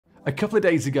A couple of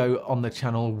days ago on the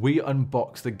channel, we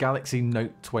unboxed the Galaxy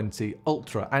Note 20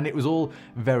 Ultra, and it was all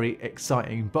very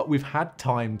exciting, but we've had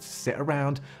time to sit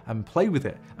around and play with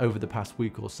it over the past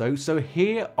week or so. So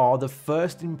here are the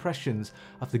first impressions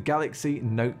of the Galaxy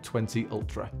Note 20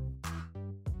 Ultra.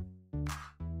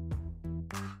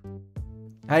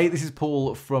 Hey, this is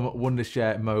Paul from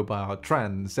Wondershare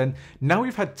MobileTrans, and now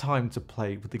we've had time to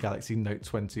play with the Galaxy Note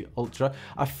 20 Ultra,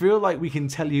 I feel like we can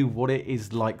tell you what it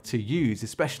is like to use,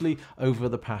 especially over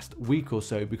the past week or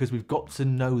so, because we've got to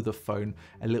know the phone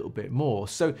a little bit more.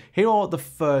 So here are the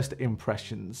first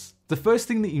impressions. The first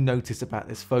thing that you notice about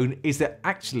this phone is that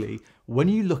actually, when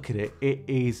you look at it, it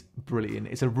is brilliant.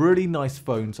 It's a really nice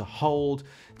phone to hold.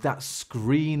 That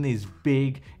screen is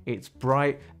big, it's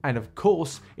bright, and of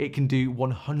course, it can do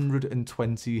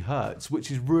 120 Hertz,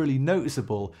 which is really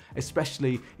noticeable,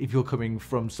 especially if you're coming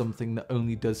from something that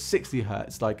only does 60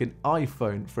 Hertz, like an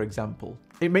iPhone, for example.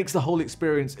 It makes the whole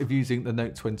experience of using the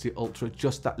Note 20 Ultra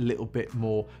just that little bit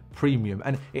more premium,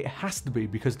 and it has to be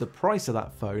because the price of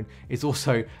that phone is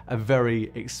also a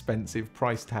very expensive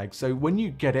price tag. So when you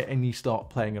get it and you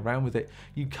start playing around with it,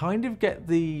 you kind of get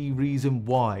the reason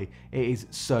why it is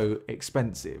so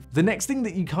expensive. The next thing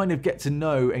that you kind of get to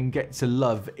know and get to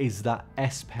love is that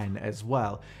S Pen as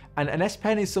well. And an S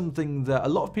Pen is something that a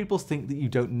lot of people think that you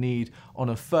don't need on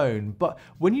a phone, but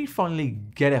when you finally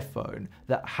get a phone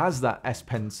that has that S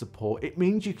Pen support, it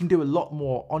means you can do a lot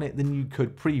more on it than you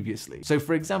could previously. So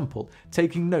for example,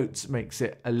 taking notes makes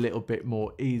it a little bit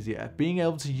more easier. Being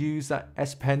able to use that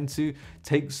S Pen to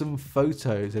take some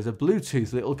photos, there's a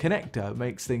Bluetooth little connector,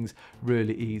 makes things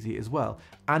really easy as well.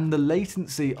 And the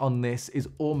latency on this is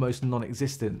almost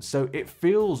non-existent, so it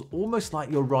feels almost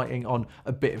like you're writing on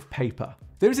a bit of paper.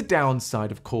 There is a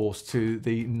downside, of course, to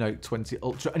the Note 20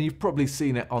 Ultra, and you've probably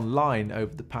seen it online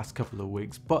over the past couple of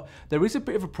weeks, but there is a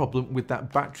bit of a problem with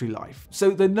that battery life. So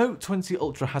the Note 20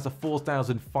 Ultra has a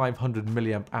 4,500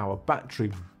 mAh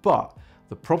battery, but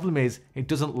the problem is it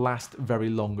doesn't last very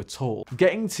long at all.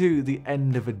 Getting to the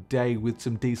end of a day with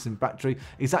some decent battery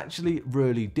is actually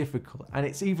really difficult, and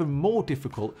it's even more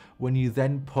difficult when you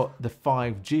then put the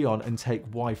 5G on and take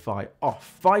Wi-Fi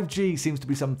off. 5G seems to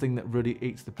be something that really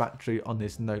eats the battery on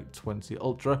this Note 20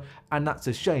 Ultra, and that's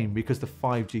a shame because the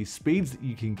 5G speeds that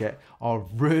you can get are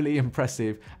really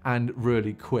impressive and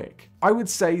really quick. I would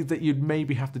say that you'd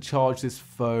maybe have to charge this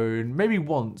phone maybe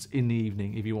once in the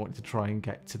evening if you want to try and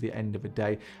get to the end of a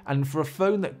day. And for a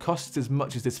phone that costs as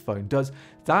much as this phone does,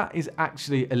 that is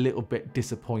actually a little bit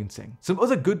disappointing. Some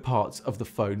other good parts of the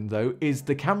phone though is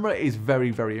the camera is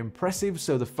very impressive,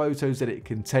 so the photos that it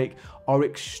can take are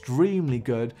extremely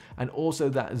good, and also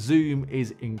that zoom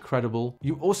is incredible.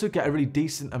 You also get a really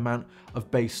decent amount of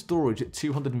base storage at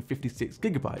 256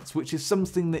 gigabytes, which is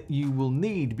something that you will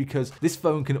need because this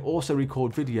phone can also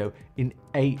record video in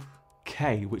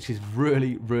 8K, which is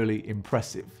really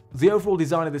impressive. The overall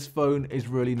design of this phone is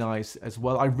really nice as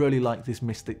well. I really like this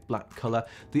Mystic Black color.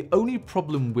 The only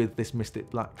problem with this Mystic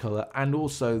Black color and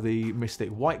also the Mystic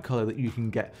White color that you can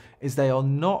get is they are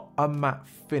not a matte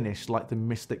finish like the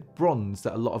Mystic Bronze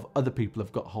that a lot of other people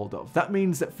have got hold of. That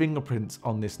means that fingerprints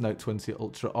on this Note 20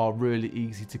 Ultra are really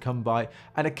easy to come by,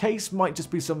 and a case might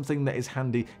just be something that is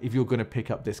handy if you're going to pick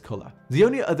up this color. The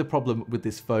only other problem with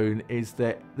this phone is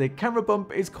that the camera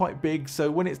bump is quite big,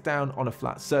 so when it's down on a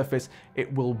flat surface,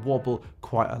 it will wobble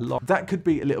quite a lot. That could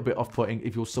be a little bit off-putting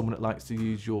if you're someone that likes to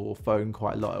use your phone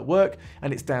quite a lot at work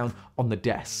and it's down on the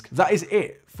desk. That is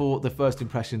it for the first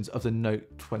impressions of the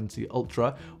Note 20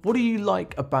 Ultra. What do you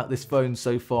like about this phone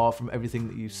so far from everything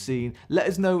that you've seen? Let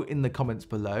us know in the comments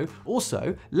below.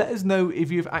 Also, let us know if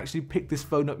you've actually picked this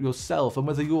phone up yourself and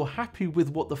whether you're happy with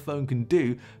what the phone can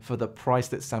do for the price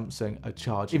that Samsung are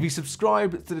charging. If you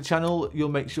subscribe to the channel, you'll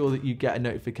make sure that you get a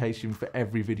notification for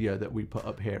every video that we put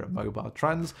up here at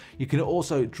MobileTrans. You can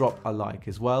also drop a like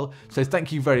as well. So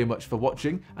thank you very much for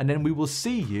watching, and then we will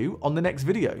see you on the next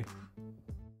video.